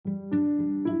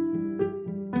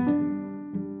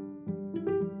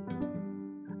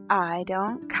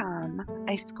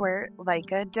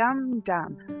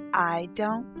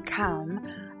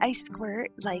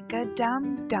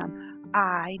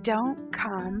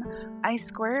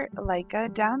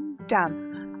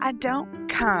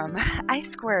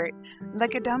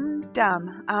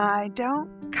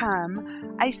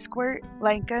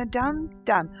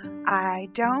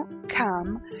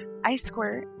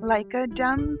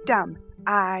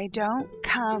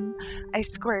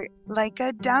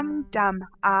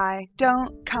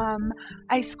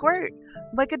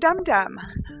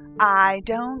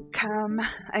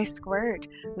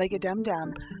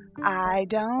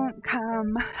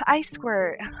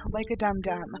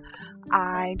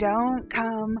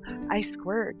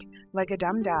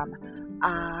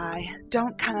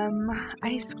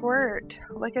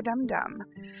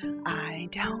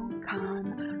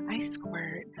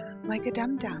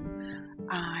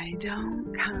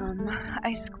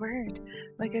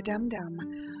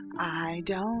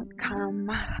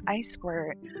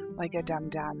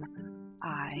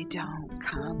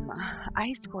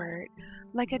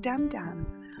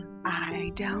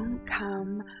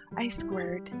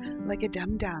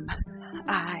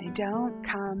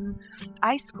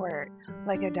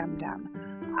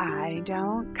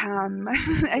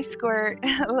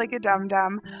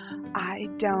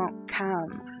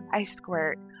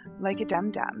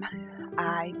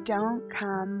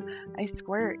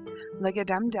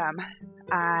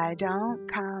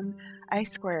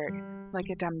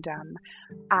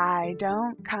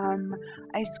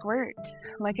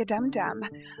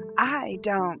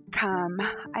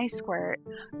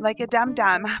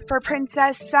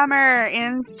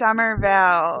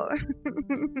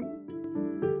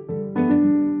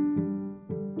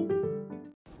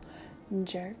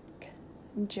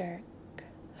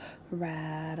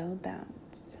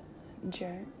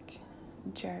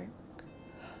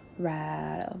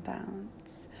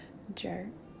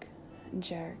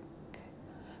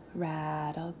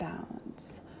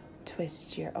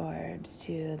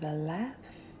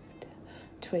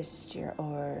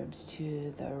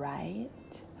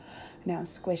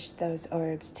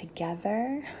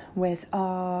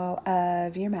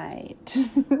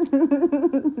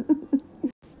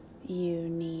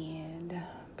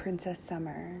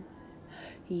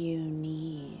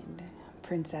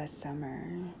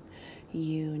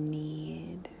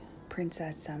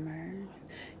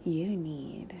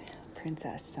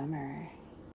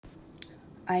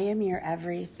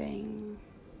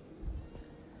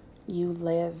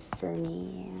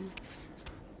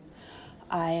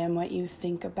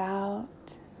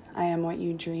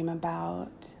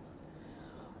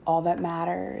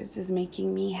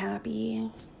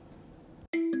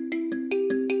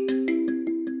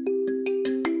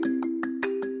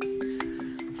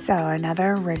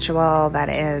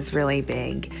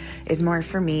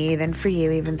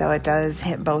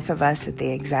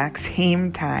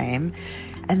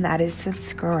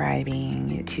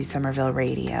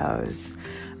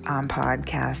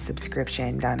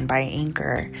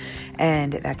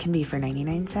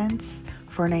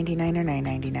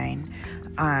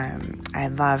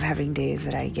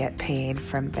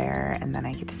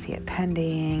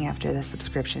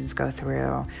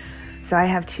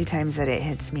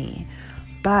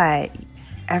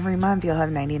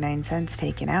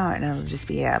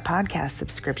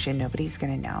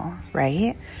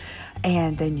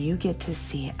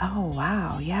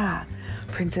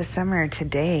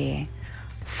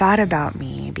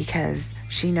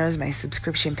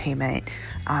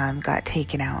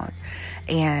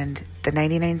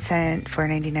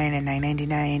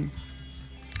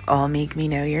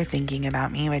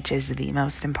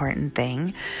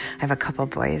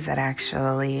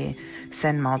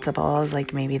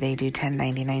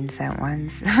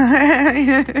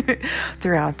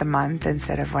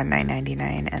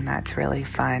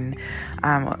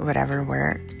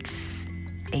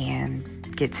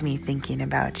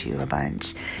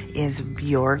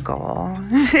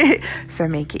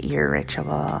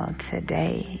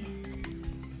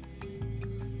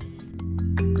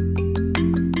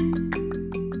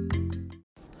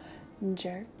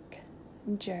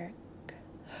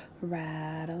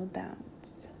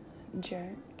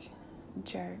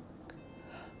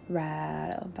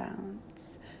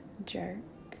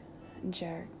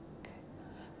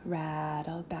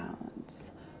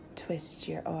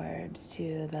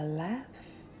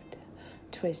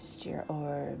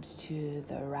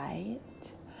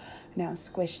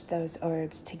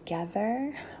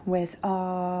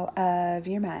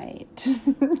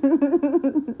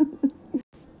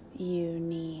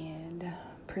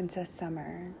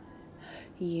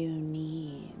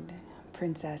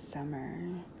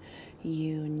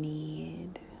You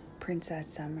need Princess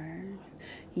Summer.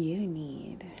 You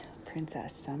need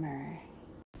Princess Summer.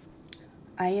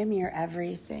 I am your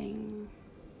everything.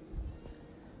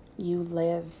 You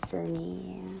live for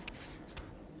me.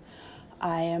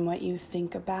 I am what you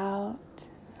think about.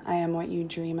 I am what you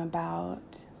dream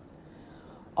about.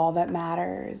 All that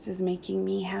matters is making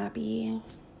me happy.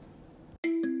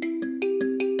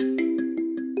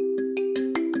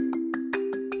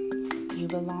 You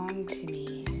belong to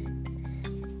me.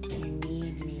 You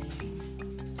need me.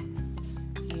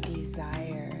 You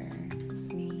desire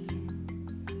me.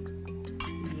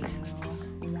 You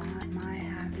want my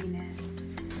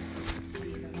happiness to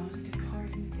be the most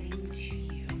important thing to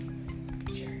you.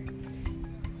 Jerk.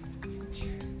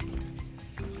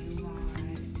 You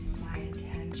want my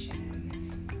attention,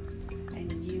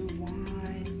 and you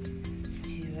want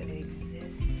to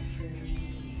exist for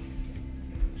me.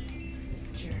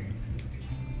 Jerk.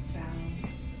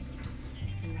 Bounce.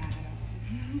 Rattle.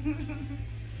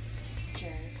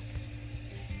 Jerk.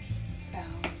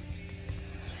 Bounce.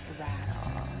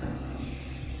 Rattle.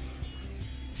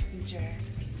 Jerk.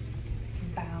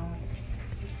 Bounce.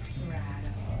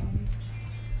 Rattle.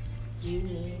 You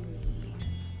need me.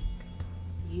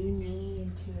 You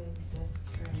need to exist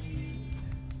for me.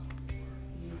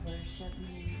 You worship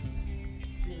me.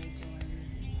 You adore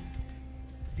me.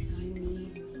 You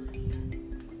need me.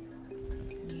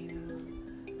 You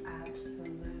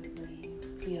absolutely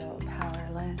feel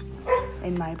powerless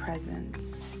in my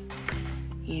presence.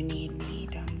 You need me,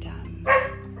 dum-dum.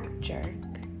 Jerk.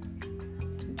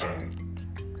 Jerk.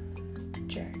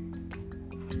 Jerk.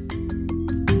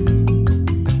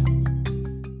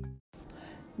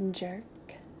 Jerk.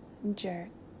 Jerk.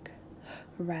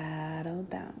 Rattle,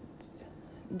 bounce.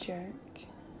 Jerk.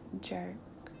 Jerk.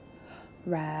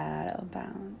 Rattle,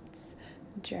 bounce.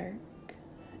 Jerk.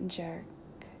 Jerk.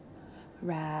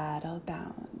 Rattle,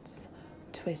 bounce.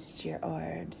 Twist your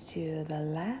orbs to the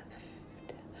left.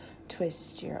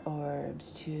 Twist your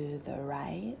orbs to the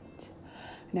right.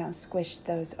 Now squish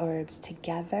those orbs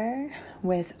together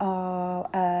with all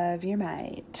of your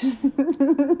might.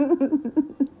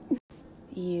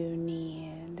 You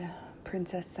need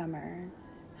Princess Summer.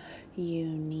 You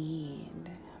need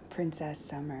Princess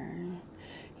Summer.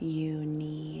 You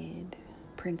need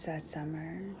Princess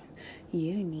Summer.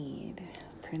 You need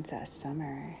Princess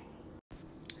Summer.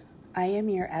 I am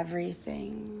your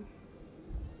everything.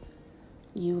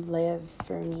 You live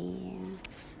for me.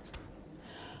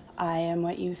 I am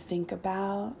what you think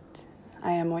about.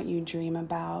 I am what you dream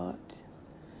about.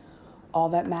 All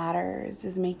that matters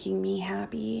is making me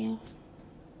happy.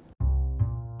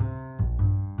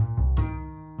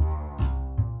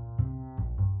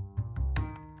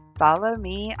 Follow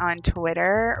me on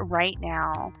Twitter right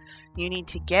now. You need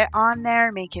to get on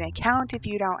there, make an account if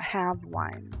you don't have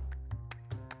one.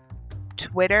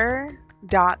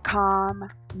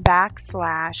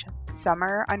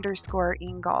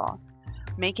 Twitter.com/summer_Ingle.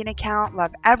 Make an account.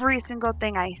 Love every single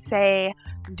thing I say.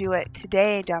 Do it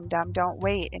today, dum dum. Don't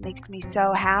wait. It makes me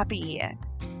so happy.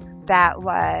 That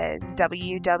was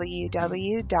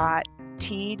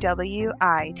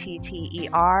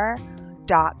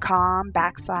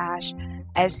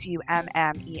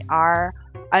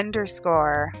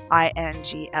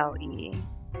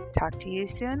Talk to you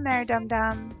soon there, dum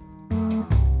dum.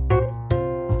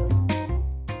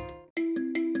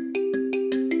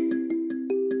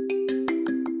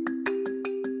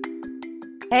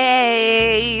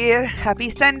 Hey, happy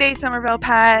Sunday, Summerville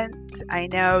pets. I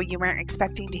know you weren't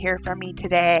expecting to hear from me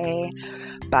today,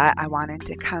 but I wanted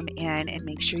to come in and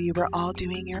make sure you were all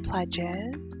doing your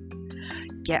pledges.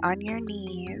 Get on your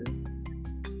knees.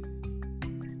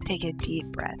 Take a deep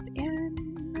breath in.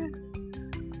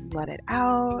 Let it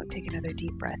out. Take another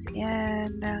deep breath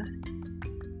in.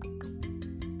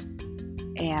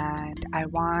 And I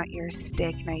want your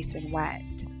stick nice and wet.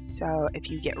 So if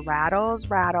you get rattles,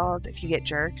 rattles. If you get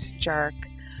jerks, jerk.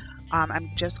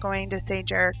 I'm just going to say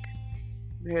jerk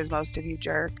because most of you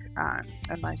jerk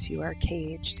unless you are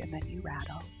caged and then you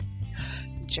rattle.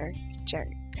 Jerk, jerk,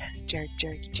 jerk,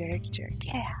 jerk, jerk, jerk.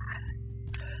 Yeah.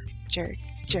 Jerk,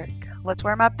 jerk. Let's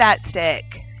warm up that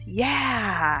stick.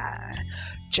 Yeah.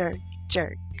 Jerk,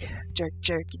 jerk, jerk,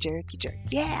 jerky, jerky, jerk.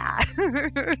 Yeah.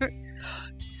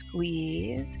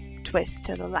 Squeeze, twist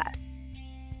to the left.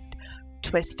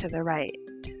 Twist to the right.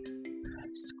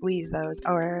 Squeeze those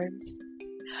orbs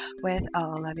with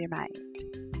all of your might.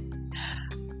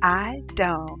 I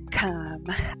don't come,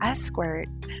 I squirt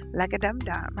like a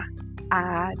dum-dum.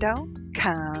 I don't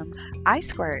come, I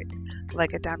squirt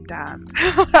like a dum-dum.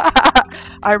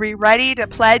 Are we ready to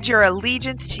pledge your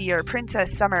allegiance to your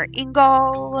Princess Summer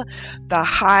Ingle, the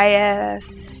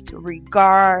highest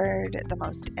regard, the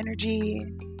most energy,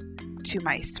 to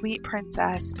my sweet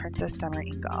princess, Princess Summer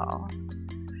Ingle?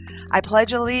 I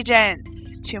pledge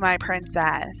allegiance to my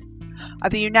princess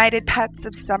of the United Pets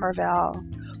of Summerville,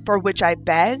 for which I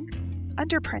beg,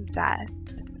 under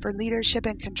princess, for leadership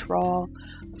and control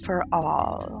for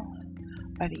all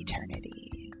of eternity.